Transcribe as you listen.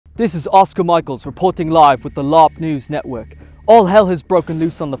This is Oscar Michaels reporting live with the LARP News Network. All hell has broken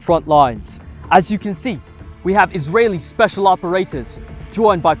loose on the front lines. As you can see, we have Israeli special operators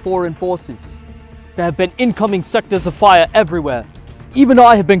joined by foreign forces. There have been incoming sectors of fire everywhere. Even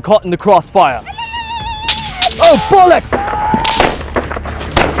I have been caught in the crossfire. Oh, bollocks!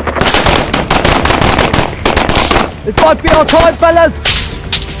 This might be our time, fellas!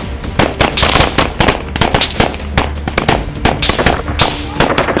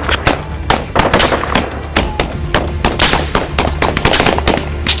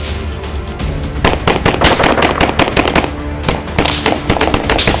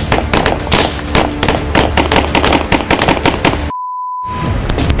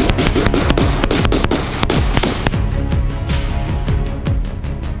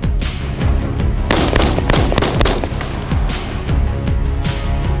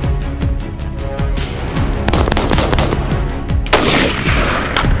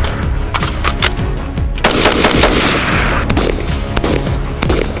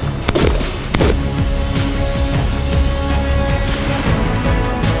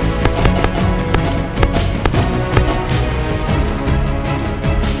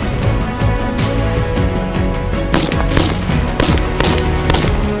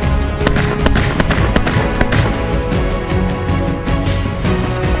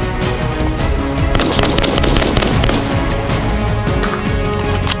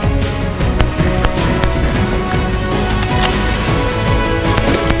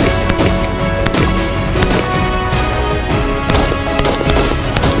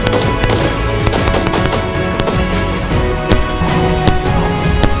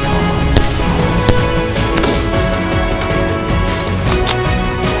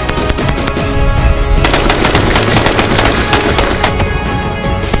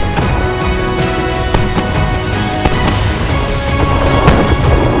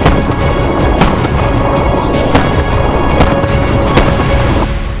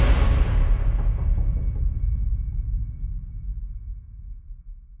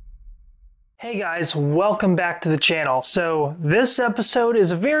 Hey guys, welcome back to the channel. So this episode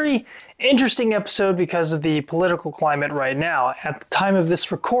is a very interesting episode because of the political climate right now. At the time of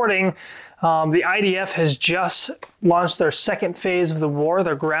this recording, the IDF has just launched their second phase of the war,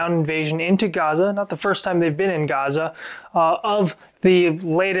 their ground invasion into Gaza. Not the first time they've been in Gaza, of the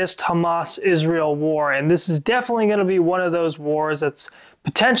latest Hamas-Israel war. And this is definitely going to be one of those wars that's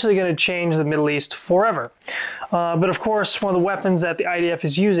potentially going to change the Middle East forever. But of course, one of the weapons that the IDF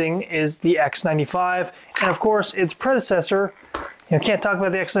is using is the X95, and of course, its predecessor. You can't talk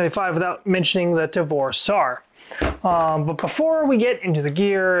about the X95 without mentioning the Tavor SAR. But before we get into the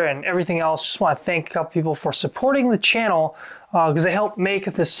gear and everything else, just want to thank a couple people for supporting the channel because they help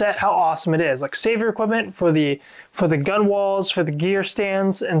make the set how awesome it is. Like Savior equipment for the gun walls, for the gear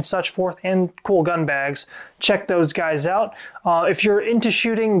stands and such forth, and cool gun bags. Check those guys out. If you're into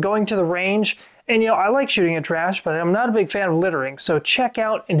shooting, going to the range, and I like shooting at trash, but I'm not a big fan of littering. So check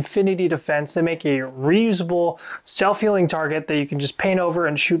out Infinity Defense. They make a reusable, self-healing target that you can just paint over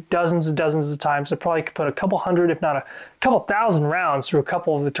and shoot dozens and dozens of times. I probably could put a couple hundred, if not a couple thousand rounds through a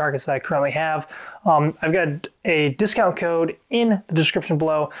couple of the targets that I currently have. I've got a discount code in the description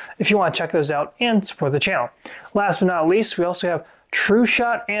below if you want to check those out and support the channel. Last but not least, we also have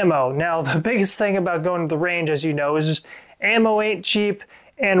TRUESHOT ammo. Now, the biggest thing about going to the range, as you know, is just ammo ain't cheap.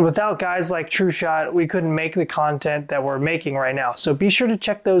 And without guys like TRUESHOT, we couldn't make the content that we're making right now. So be sure to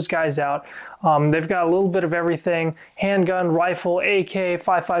check those guys out. They've got a little bit of everything: handgun, rifle, AK,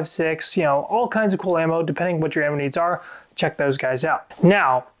 5.56, all kinds of cool ammo, depending what your ammo needs are. Check those guys out.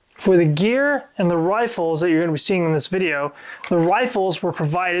 Now, for the gear and the rifles that you're going to be seeing in this video, the rifles were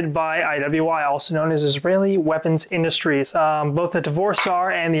provided by IWI, also known as Israeli Weapons Industries, both the Tavor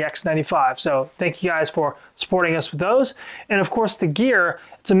SAR and the X95. So thank you guys for supporting us with those. And of course the gear,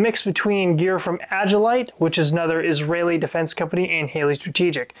 it's a mix between gear from Agilite, which is another Israeli defense company, and Haley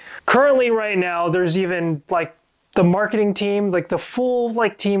Strategic. Currently right now, there's even the marketing team, the full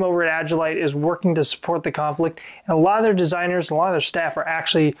team over at Agilite is working to support the conflict. And a lot of their designers, a lot of their staff are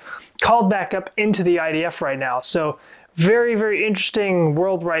actually called back up into the IDF right now. So very, very interesting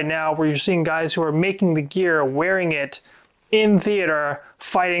world right now where you're seeing guys who are making the gear, wearing it in theater,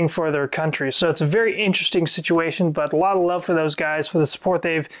 fighting for their country. So it's a very interesting situation, but a lot of love for those guys, for the support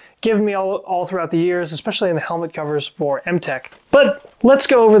they've given me all throughout the years, especially in the helmet covers for MTech. But let's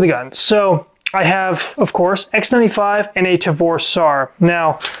go over the guns. So I have, of course, X95 and a Tavor SAR.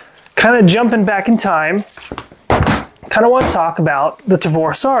 Now, kind of jumping back in time, kind of want to talk about the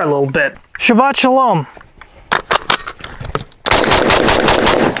Tavor SAR a little bit. Shabbat Shalom.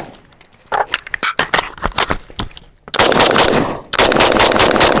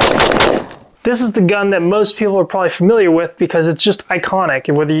 this is the gun that most people are probably familiar with because it's just iconic.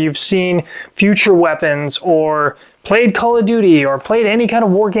 And whether you've seen future weapons or played Call of Duty or played any kind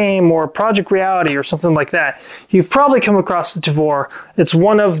of war game or Project Reality or something like that, you've probably come across the Tavor. It's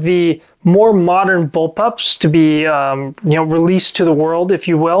one of the more modern bullpups to be released to the world, if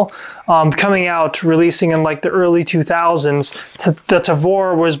you will. Coming out, releasing in like the early 2000s, the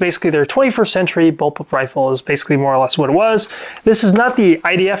Tavor was basically their 21st century bullpup rifle, is basically more or less what it was. This is not the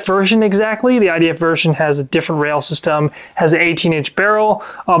IDF version exactly. The IDF version has a different rail system, has an 18-inch barrel,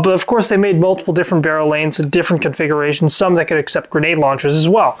 but of course they made multiple different barrel lanes and different configurations, some that could accept grenade launchers as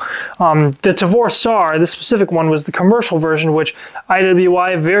well. The Tavor SAR, this specific one, was the commercial version, which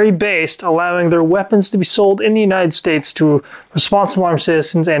IWI very based, allowing their weapons to be sold in the United States to responsible armed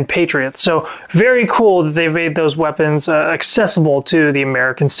citizens and patriots. So very cool that they've made those weapons accessible to the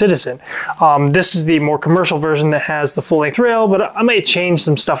American citizen. This is the more commercial version that has the full-length rail, but I may change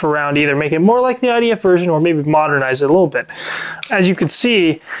some stuff around, either make it more like the IDF version or maybe modernize it a little bit. As you can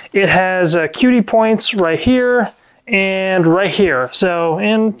see, it has QD points right here and right here. So,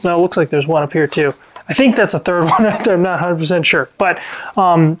 and well, it looks like there's one up here too. I think that's a third one. I'm not 100% sure, but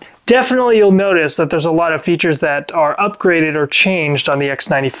definitely you'll notice that there's a lot of features that are upgraded or changed on the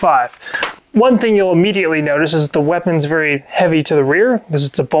X95. One thing you'll immediately notice is the weapon's very heavy to the rear because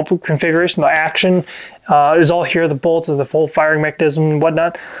it's a bullpup configuration. The action is all here, the bolt and the full firing mechanism and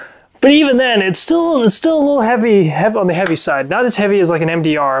whatnot. But even then, it's still a little heavy on the heavy side. Not as heavy as like an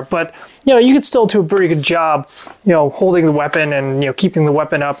MDR, but you know, you could still do a pretty good job, you know, holding the weapon and, you know, keeping the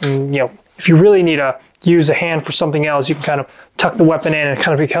weapon up. And, you know, if you really need to use a hand for something else, you can kind of tuck the weapon in and it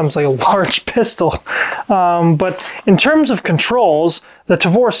kind of becomes like a large pistol. But in terms of controls, the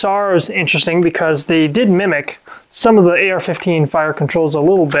Tavor SAR is interesting because they did mimic some of the AR-15 fire controls a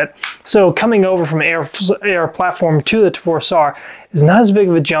little bit. So coming over from AR platform to the Tavor SAR is not as big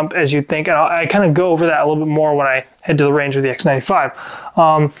of a jump as you'd think. And I kind of go over that a little bit more when I head to the range with the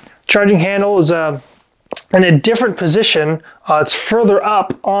X95. Charging handle is in a different position. It's further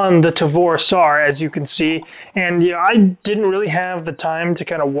up on the Tavor SAR, as you can see. And yeah, I didn't really have the time to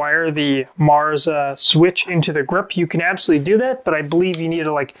kind of wire the Mars switch into the grip. You can absolutely do that, but I believe you need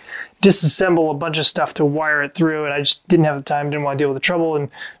to like disassemble a bunch of stuff to wire it through, and I just didn't have the time, didn't want to deal with the trouble, and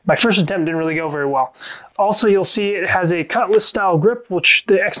my first attempt didn't really go very well. Also, you'll see it has a cutlass style grip, which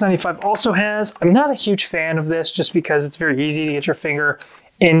the X95 also has. I'm not a huge fan of this just because it's very easy to get your finger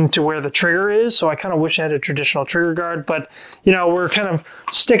into where the trigger is, so I kind of wish I had a traditional trigger guard, but you know, we're kind of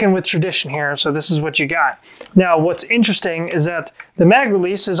sticking with tradition here, so this is what you got. Now, what's interesting is that the mag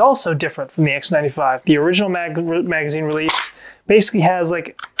release is also different from the X95. The original magazine release basically has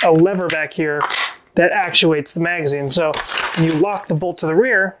like a lever back here that actuates the magazine. So when you lock the bolt to the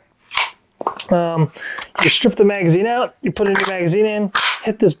rear, you strip the magazine out, you put a new magazine in,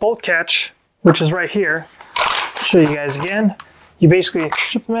 hit this bolt catch, which is right here. I'll show you guys again. You basically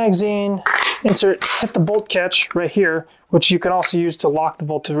strip the magazine, insert, hit the bolt catch right here, which you can also use to lock the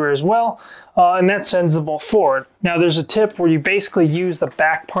bolt to the rear as well, and that sends the bolt forward. Now there's a tip where you basically use the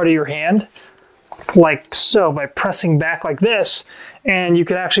back part of your hand, like so, by pressing back like this, and you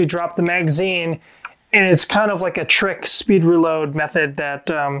can actually drop the magazine, and it's kind of like a trick speed reload method that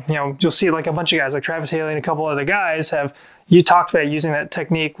you know, you'll see like a bunch of guys like Travis Haley and a couple other guys have talked about using that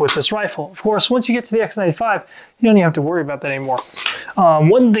technique with this rifle. Of course, once you get to the X95, you don't even have to worry about that anymore.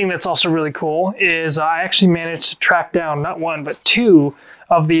 One thing that's also really cool is I actually managed to track down not one but two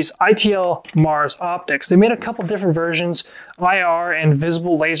of these ITL Mars optics. They made a couple different versions, IR and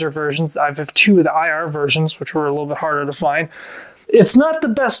visible laser versions. I have two of the IR versions, which were a little bit harder to find. It's not the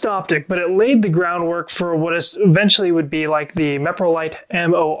best optic, but it laid the groundwork for what is eventually would be like the Meprolite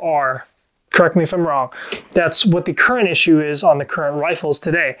MOR. Correct me if I'm wrong. That's what the current issue is on the current rifles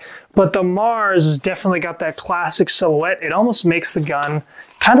today. But the Mars has definitely got that classic silhouette. It almost makes the gun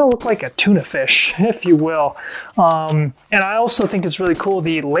kind of look like a tuna fish, if you will. And I also think it's really cool.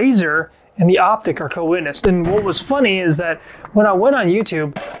 The laser and the optic are co-witnessed. And what was funny is that when I went on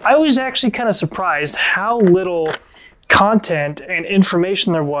YouTube, I was actually kind of surprised how little content and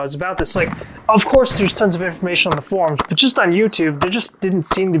information there was about this. Like, of course there's tons of information on the forums, but just on YouTube there just didn't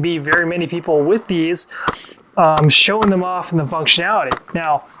seem to be very many people with these showing them off in the functionality.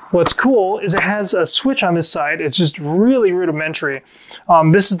 Now what's cool is it has a switch on this side. It's just really rudimentary.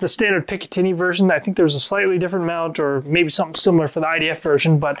 This is the standard Picatinny version. I think there's a slightly different mount or maybe something similar for the IDF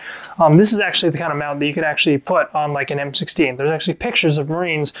version, but this is actually the kind of mount that you could actually put on like an M16. There's actually pictures of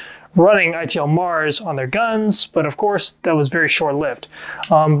Marines running ITL Mars on their guns, but of course that was very short-lived.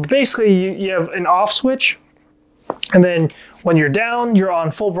 Basically you have an off switch, and then when you're down, you're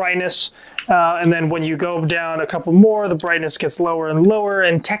on full brightness, And then when you go down a couple more, the brightness gets lower and lower,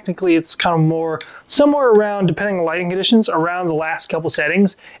 and technically it's kind of more somewhere around, depending on lighting conditions, around the last couple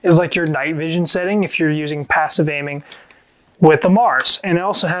settings is like your night vision setting if you're using passive aiming with the Mars. And it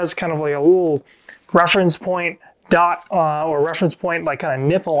also has kind of like a little reference point dot or reference point, like kind of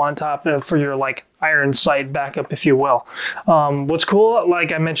nipple on top for your like iron sight backup, if you will. What's cool,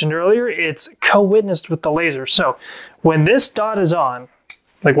 like I mentioned earlier, it's co-witnessed with the laser. So when this dot is on,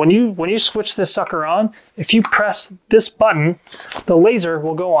 like when you switch this sucker on, if you press this button, the laser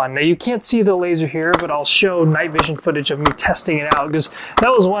will go on. Now you can't see the laser here, but I'll show night vision footage of me testing it out, because that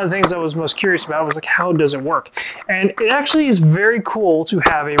was one of the things I was most curious about, was like, how does it work? And it actually is very cool to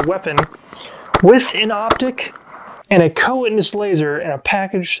have a weapon with an optic and a co-witness laser in a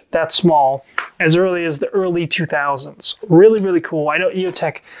package that small as early as the early 2000s. Really, really cool. I know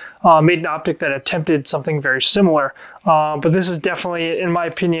EOTech made an optic that attempted something very similar, but this is definitely, in my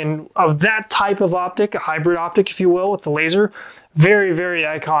opinion, of that type of optic, a hybrid optic, if you will, with the laser, very, very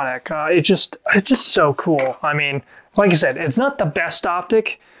iconic. It's just so cool. I mean, like I said, it's not the best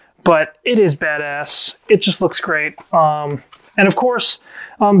optic, but it is badass. It just looks great. And of course,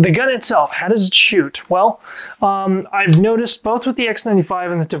 the gun itself, how does it shoot? Well, I've noticed both with the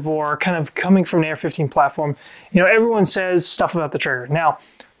X95 and the Tavor, kind of coming from an AR-15 platform, you know, everyone says stuff about the trigger. Now,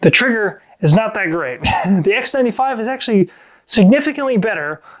 the trigger is not that great. The X95 is actually significantly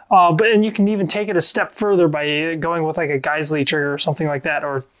better, and you can even take it a step further by going with like a Agilite trigger or something like that,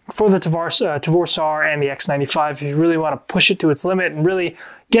 or for the Tavor SAR and the X95, if you really want to push it to its limit and really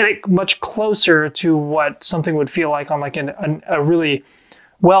get it much closer to what something would feel like on like a really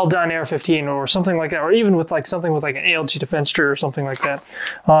well done AR-15 or something like that, or even with like something with like an ALG defense trigger or something like that.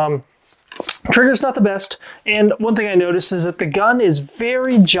 Trigger's not the best, and one thing I noticed is that the gun is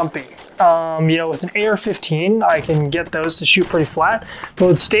very jumpy. You know, with an AR-15, I can get those to shoot pretty flat, but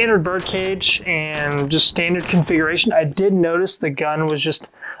with standard birdcage and just standard configuration, I did notice the gun was just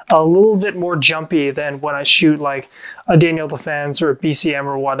a little bit more jumpy than when I shoot like a Daniel Defense or a BCM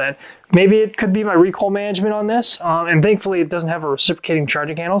or whatnot. Maybe it could be my recoil management on this, and thankfully it doesn't have a reciprocating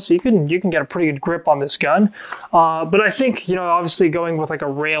charging handle, so you can get a pretty good grip on this gun. But I think, you know, obviously going with like a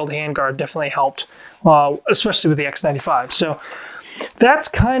railed handguard definitely helped, especially with the X95. So that's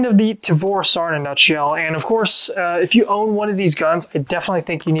kind of the Tavor SAR in a nutshell. And of course, if you own one of these guns, I definitely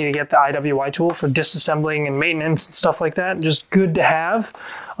think you need to get the IWI tool for disassembling and maintenance and stuff like that. Just good to have.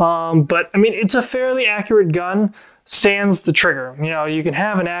 But I mean, it's a fairly accurate gun, sans the trigger. You know, you can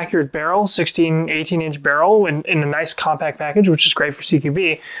have an accurate barrel, 16, 18-inch barrel in a nice compact package, which is great for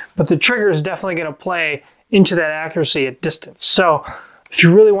CQB, but the trigger is definitely going to play into that accuracy at distance. So if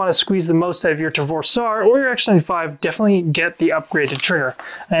you really want to squeeze the most out of your Tavor SAR or your X95, definitely get the upgraded trigger.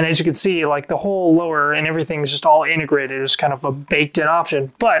 And as you can see, like the whole lower and everything is just all integrated. It's kind of a baked-in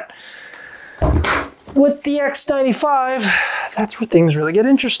option. But with the X95, that's where things really get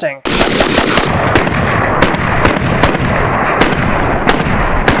interesting.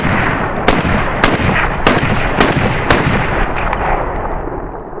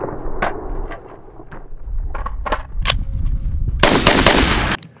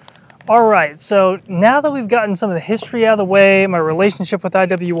 All right, so now that we've gotten some of the history out of the way, my relationship with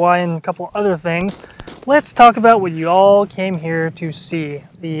IWI and a couple other things, let's talk about what you all came here to see,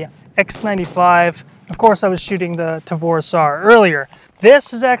 the X95. Of course, I was shooting the Tavor SAR earlier.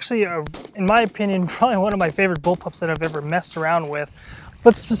 This is actually, in my opinion, probably one of my favorite bullpups that I've ever messed around with.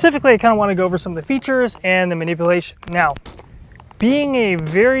 But specifically, I kind of want to go over some of the features and the manipulation. Now, being a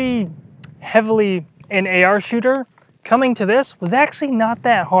very heavily an AR shooter, coming to this was actually not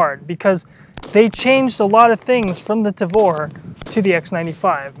that hard because they changed a lot of things from the Tavor to the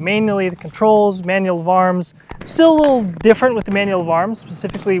X95. Mainly the controls, manual of arms, still a little different with the manual of arms,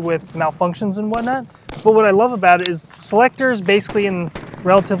 specifically with malfunctions and whatnot. But what I love about it is selectors basically in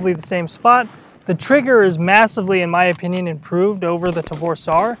relatively the same spot. The trigger is massively, in my opinion, improved over the Tavor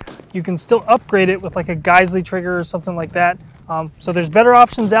SAR. You can still upgrade it with like a Agilite trigger or something like that. So there's better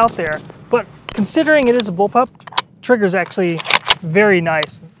options out there. But considering it is a bullpup, trigger's actually very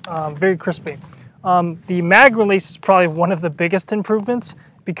nice, very crispy. The mag release is probably one of the biggest improvements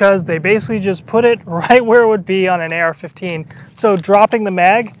because they basically just put it right where it would be on an AR-15. So dropping the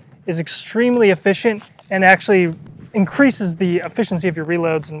mag is extremely efficient and actually increases the efficiency of your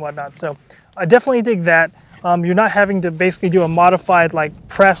reloads and whatnot. So I definitely dig that. You're not having to basically do a modified like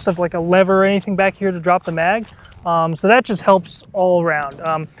press of like a lever or anything back here to drop the mag. So that just helps all around.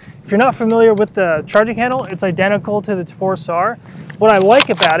 If you're not familiar with the charging handle, it's identical to the Tavor SAR. What I like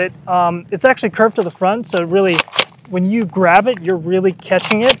about it, it's actually curved to the front, so really, when you grab it, you're really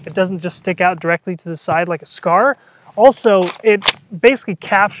catching it. It doesn't just stick out directly to the side like a SCAR. Also, it basically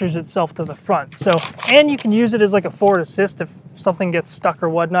captures itself to the front. So, and you can use it as like a forward assist if something gets stuck or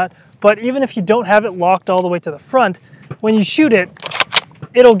whatnot. But even if you don't have it locked all the way to the front, when you shoot it,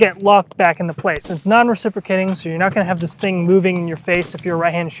 it'll get locked back into place. It's non-reciprocating, so you're not going to have this thing moving in your face if you're a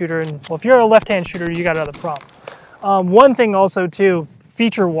right-hand shooter. And well, if you're a left-hand shooter, you got other problems. One thing also too,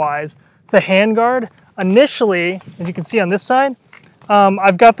 feature-wise, the handguard. Initially, as you can see on this side,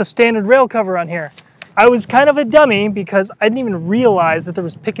 I've got the standard rail cover on here. I was kind of a dummy because I didn't even realize that there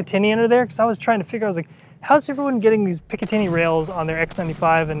was Picatinny under there, because I was trying to figure, I was like, how's everyone getting these Picatinny rails on their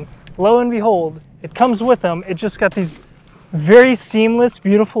X95? And lo and behold, it comes with them. It just got these very seamless,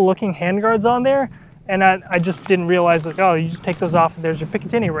 beautiful looking handguards on there. And I just didn't realize, like, oh, you just take those off and there's your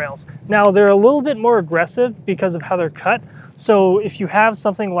Picatinny rails. Now, they're a little bit more aggressive because of how they're cut. So if you have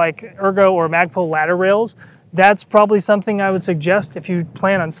something like Ergo or Magpul ladder rails, that's probably something I would suggest if you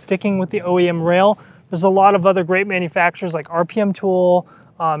plan on sticking with the OEM rail. There's a lot of other great manufacturers like RPM Tool,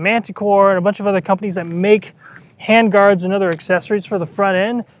 Manticore, and a bunch of other companies that make handguards and other accessories for the front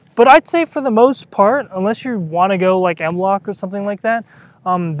end. But I'd say for the most part, unless you want to go like M-LOK or something like that,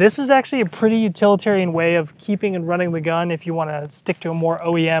 this is actually a pretty utilitarian way of keeping and running the gun if you want to stick to a more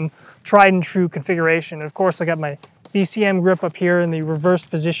OEM tried and true configuration. Of course, I got my BCM grip up here in the reversed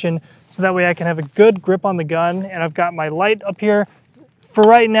position, so that way I can have a good grip on the gun. And I've got my light up here. For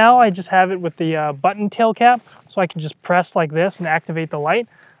right now, I just have it with the button tail cap, so I can just press like this and activate the light.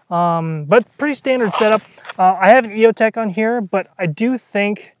 But pretty standard setup. I have an EOTech on here, but I do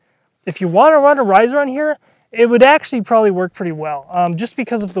think if you want to run a riser on here, it would actually probably work pretty well. Just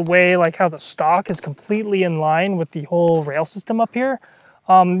because of the way, like how the stock is completely in line with the whole rail system up here.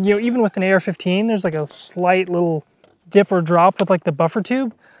 You know, even with an AR-15, there's like a slight little dip or drop with like the buffer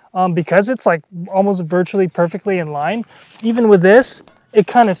tube. Because it's like almost virtually perfectly in line. Even with this, it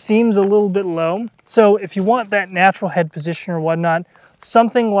kind of seems a little bit low. So if you want that natural head position or whatnot,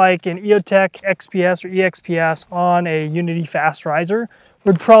 something like an EOTech XPS or EXPS on a Unity fast riser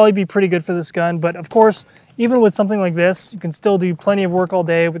would probably be pretty good for this gun. But of course, even with something like this, you can still do plenty of work all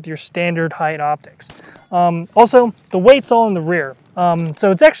day with your standard height optics. Also, the weight's all in the rear. So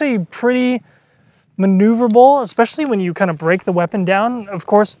it's actually pretty maneuverable, especially when you kind of break the weapon down. Of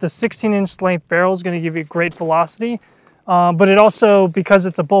course, the 16-inch length barrel is going to give you great velocity, but it also, because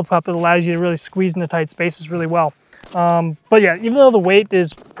it's a bullpup, it allows you to really squeeze into tight spaces really well. But yeah, even though the weight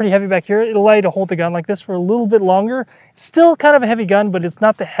is pretty heavy back here, it'll allow you to hold the gun like this for a little bit longer. Still kind of a heavy gun, but it's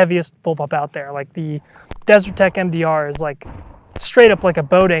not the heaviest bullpup out there. Like the Desert Tech MDR is like straight up like a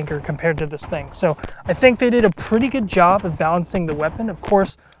boat anchor compared to this thing. So I think they did a pretty good job of balancing the weapon. Of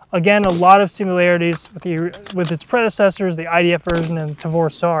course, again, a lot of similarities with its predecessors, the IDF version and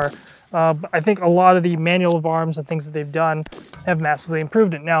Tavor SAR. I think a lot of the manual of arms and things that they've done have massively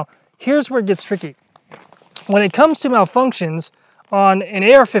improved it. Now, here's where it gets tricky. When it comes to malfunctions on an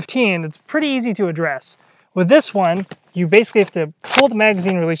AR-15, it's pretty easy to address. With this one, you basically have to pull the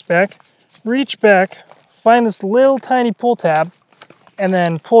magazine release back, reach back, find this little tiny pull tab, and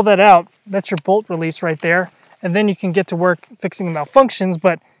then pull that out. That's your bolt release right there. And then you can get to work fixing the malfunctions.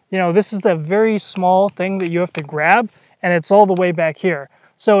 But you know, this is a very small thing that you have to grab, and it's all the way back here.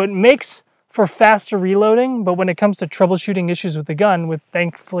 So it makes for faster reloading, but when it comes to troubleshooting issues with the gun, with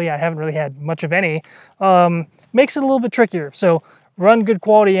thankfully I haven't really had much of any, makes it a little bit trickier. So run good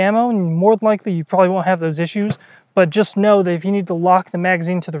quality ammo, and more than likely you probably won't have those issues, but just know that if you need to lock the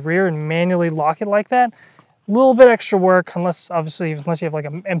magazine to the rear and manually lock it like that, a little bit extra work, unless you have like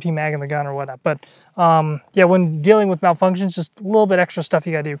an empty mag in the gun or whatnot. But yeah, when dealing with malfunctions, just a little bit extra stuff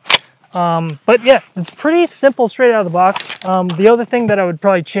you gotta do. But yeah, it's pretty simple straight out of the box. The other thing that I would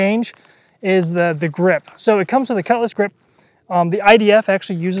probably change is the grip. So it comes with a cutlass grip. The IDF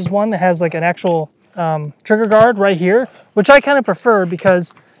actually uses one that has like an actual trigger guard right here, which I kind of prefer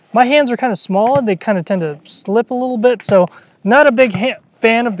because my hands are kind of small and they kind of tend to slip a little bit. So not a big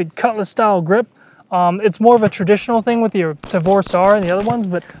fan of the cutlass style grip. It's more of a traditional thing with the Tavor SAR and the other ones,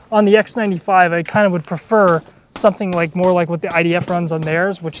 but on the X95, I kind of would prefer something like more like what the IDF runs on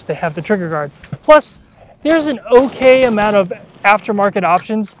theirs, which they have the trigger guard. Plus, there's an okay amount of aftermarket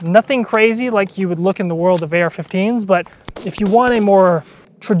options. Nothing crazy like you would look in the world of AR-15s, but if you want a more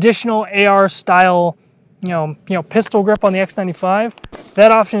traditional AR style, you know, pistol grip on the X95,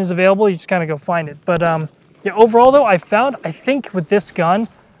 that option is available. You just kind of go find it. But yeah, overall though, I think with this gun,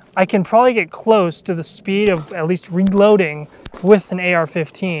 I can probably get close to the speed of at least reloading with an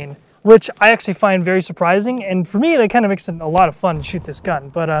AR-15, which I actually find very surprising. And for me, that kind of makes it a lot of fun to shoot this gun.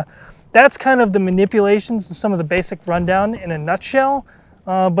 But that's kind of the manipulations and some of the basic rundown in a nutshell.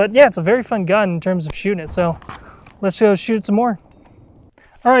 But yeah, it's a very fun gun in terms of shooting it. So let's go shoot some more.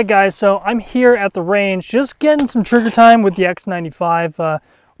 All right, guys, so I'm here at the range, just getting some trigger time with the X95.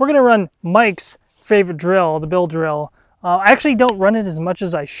 We're gonna run Mike's favorite drill, the Bill drill. I actually don't run it as much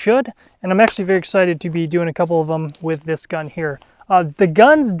as I should, and I'm actually very excited to be doing a couple of them with this gun here. The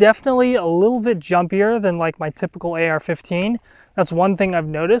gun's definitely a little bit jumpier than like my typical AR-15. That's one thing I've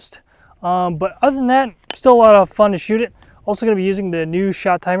noticed. But other than that, still a lot of fun to shoot it. Also going to be using the new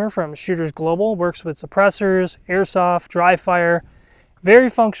shot timer from Shooters Global. Works with suppressors, airsoft, dry fire.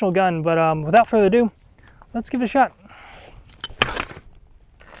 Very functional gun, but without further ado, let's give it a shot.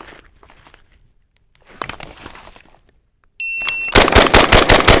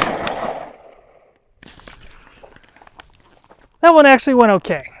 That one actually went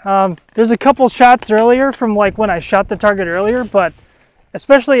okay. There's a couple shots earlier from like when I shot the target earlier, but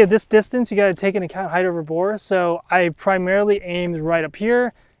especially at this distance, you got to take into account height over bore. So I primarily aimed right up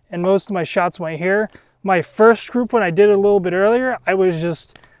here, and most of my shots went here. My first group, when I did it a little bit earlier, I was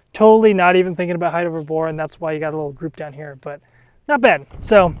just totally not even thinking about height over bore, and that's why you got a little group down here, but not bad.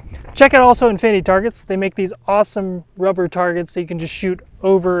 So check out also Infinity Targets. They make these awesome rubber targets so you can just shoot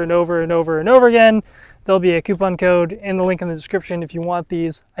over and over and over and over again. There'll be a coupon code in the link in the description if you want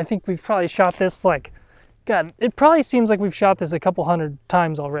these. I think we've probably shot this like, God, it probably seems like we've shot this a couple hundred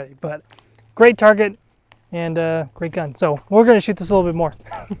times already, but great target and great gun. So we're gonna shoot this a little bit more.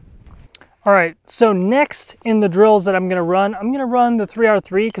 All right, so next in the drills that I'm gonna run the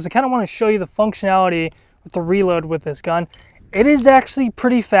 3R3 because I kind of want to show you the functionality with the reload with this gun. It is actually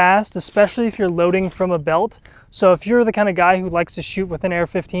pretty fast, especially if you're loading from a belt. So if you're the kind of guy who likes to shoot with an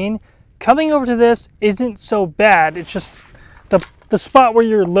AR-15, coming over to this isn't so bad. It's just the spot where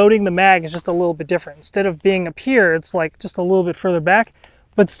you're loading the mag is just a little bit different. Instead of being up here, it's like just a little bit further back,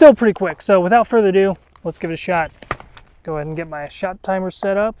 but still pretty quick. So without further ado, let's give it a shot. Go ahead and get my shot timer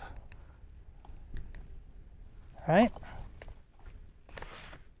set up. All right.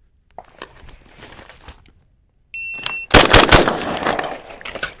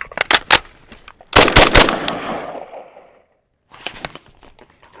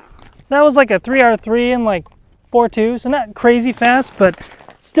 So that was like a 3R3 and like 4.2, so not crazy fast, but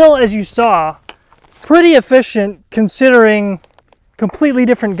still, as you saw, pretty efficient considering completely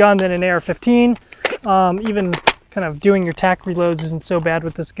different gun than an AR-15. Even kind of doing your tac reloads isn't so bad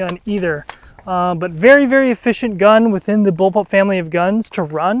with this gun either. But very, very efficient gun within the Bullpup family of guns to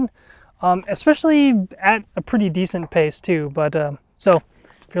run, especially at a pretty decent pace too. But so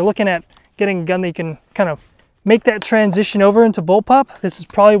if you're looking at getting a gun that you can kind of make that transition over into Bullpup, this is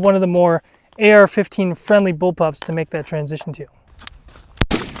probably one of the more AR-15 friendly Bullpups to make that transition to.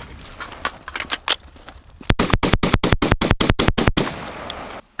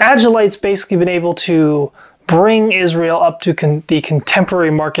 Agilite's basically been able to bring Israel up to the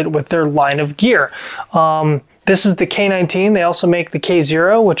contemporary market with their line of gear. This is the K19. They also make the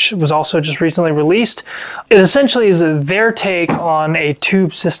K0, which was also just recently released. It essentially is their take on a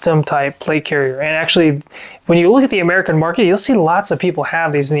tube system type plate carrier. And actually, when you look at the American market, you'll see lots of people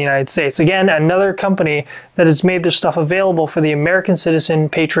have these in the United States. Again, another company that has made their stuff available for the American citizen,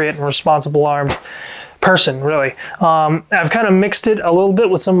 patriot, and responsible armed person, really. I've kind of mixed it a little bit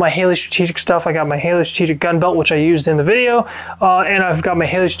with some of my Haley Strategic stuff. I got my Haley Strategic gun belt, which I used in the video, and I've got my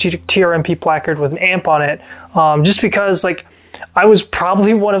Haley Strategic TRMP placard with an amp on it, just because like I was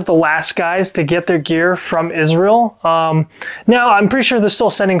probably one of the last guys to get their gear from Israel. Now, I'm pretty sure they're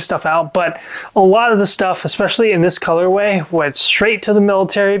still sending stuff out, but a lot of the stuff, especially in this colorway, went straight to the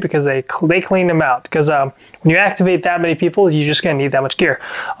military because they cleaned them out. Because when you activate that many people, you're just going to need that much gear.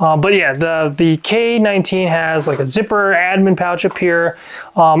 But yeah, the K19 has like a zipper admin pouch up here.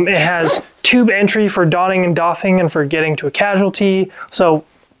 It has tube entry for donning and doffing and for getting to a casualty. So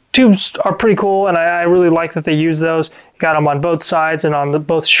tubes are pretty cool, and I really like that they use those. You got them on both sides and on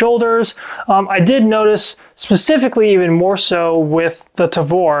both shoulders. I did notice specifically even more so with the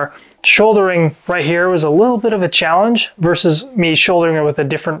Tavor, shouldering right here was a little bit of a challenge versus me shouldering it with a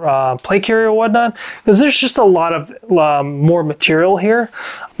different plate carrier or whatnot, because there's just a lot of more material here.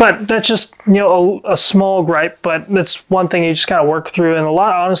 But that's just, you know, a small gripe, but that's one thing you just kind of work through. And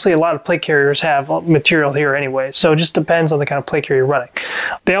honestly, a lot of plate carriers have material here anyway. So it just depends on the kind of plate carrier you're running.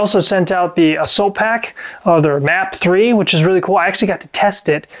 They also sent out the Assault Pack, their MAP 3, which is really cool. I actually got to test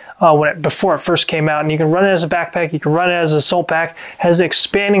it before it first came out, and you can run it as a backpack, you can run it as an Assault Pack. It has an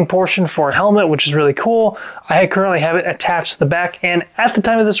expanding portion for a helmet, which is really cool. I currently have it attached to the back, and at the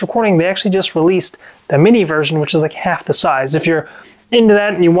time of this recording, they actually just released the mini version, which is like half the size. If you're into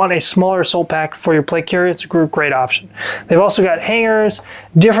that and you want a smaller Assault Pack for your plate carrier, it's a great option. They've also got hangers,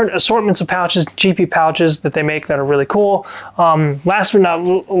 different assortments of pouches, GP pouches that they make that are really cool. Last but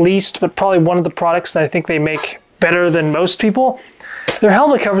not least, but probably one of the products that I think they make better than most people, their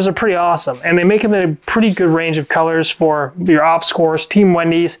helmet covers are pretty awesome, and they make them in a pretty good range of colors for your ops corps, Team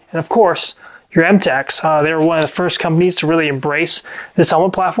Wendy's, and of course, your MTACs. They were one of the first companies to really embrace this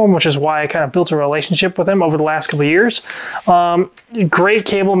helmet platform, which is why I kind of built a relationship with them over the last couple of years. Great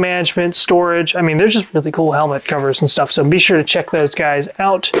cable management, storage. I mean, they're just really cool helmet covers and stuff, so be sure to check those guys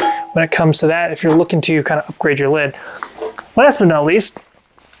out when it comes to that if you're looking to kind of upgrade your lid. Last but not least,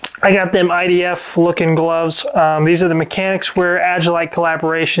 I got them IDF looking gloves. These are the Mechanics Wear Agilite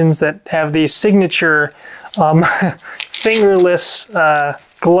collaborations that have these signature fingerless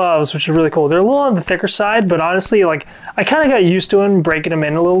gloves, which is really cool. They're a little on the thicker side, but honestly, like, I kind of got used to them, breaking them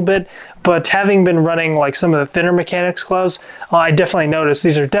in a little bit, but having been running like some of the thinner mechanics gloves, I definitely noticed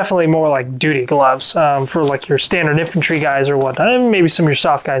these are definitely more like duty gloves for like your standard infantry guys or whatnot, and maybe some of your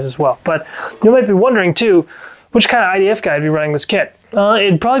soft guys as well. But you might be wondering too, which kind of IDF guy would be running this kit?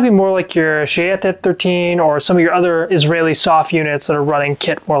 It'd probably be more like your Agilite 13 or some of your other Israeli SOF units that are running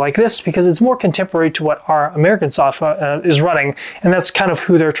kit more like this, because it's more contemporary to what our American SOF is running, and that's kind of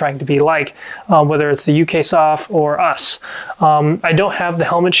who they're trying to be like, whether it's the UK SOF or us. I don't have the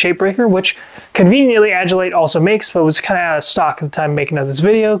helmet shapebreaker, which conveniently Agilite also makes, but was kind of out of stock at the time making of this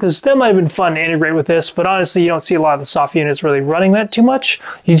video, because that might have been fun to integrate with this, but honestly, you don't see a lot of the SOF units really running that too much.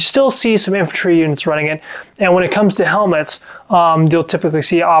 You still see some infantry units running it, and when it comes to helmets, you'll typically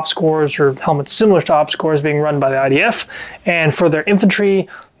see ops corps or helmets similar to ops corps being run by the IDF, and for their infantry,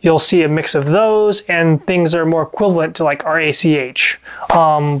 you'll see a mix of those and things that are more equivalent to like our ACH.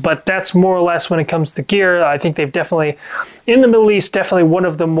 But that's more or less when it comes to gear. I think they've definitely, in the Middle East, definitely one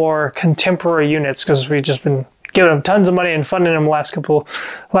of the more contemporary units, because we've just been giving them tons of money and funding them last couple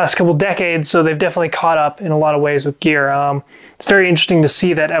decades, so they've definitely caught up in a lot of ways with gear. It's very interesting to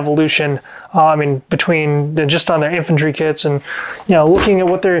see that evolution. I mean, between just on their infantry kits and, you know, looking at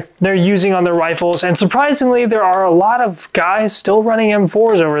what they're using on their rifles. And surprisingly, there are a lot of guys still running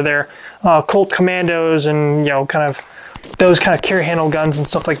M4s over there, Colt Commandos, and, you know, kind of those kind of carry handle guns and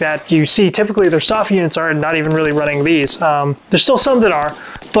stuff like that. You see, typically their soft units are not even really running these. There's still some that are,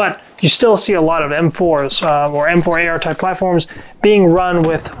 but you still see a lot of M4s or M4AR type platforms being run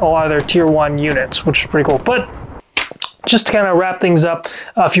with a lot of their tier 1 units, which is pretty cool. But just to kind of wrap things up,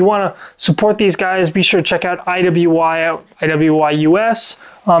 if you want to support these guys, be sure to check out IWI US,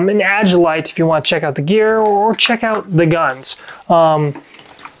 and Agilite if you want to check out the gear or check out the guns.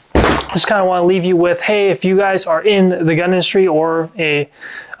 Just kind of want to leave you with, hey, if you guys are in the gun industry or a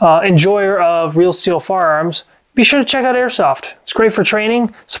enjoyer of real steel firearms, be sure to check out Airsoft. It's great for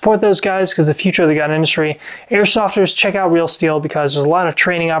training. Support those guys because the future of the gun industry. Airsofters, check out Real Steel because there's a lot of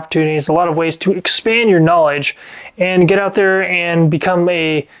training opportunities, a lot of ways to expand your knowledge and get out there and become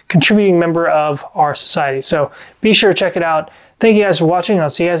a contributing member of our society. So be sure to check it out. Thank you guys for watching, and I'll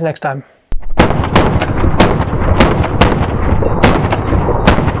see you guys next time.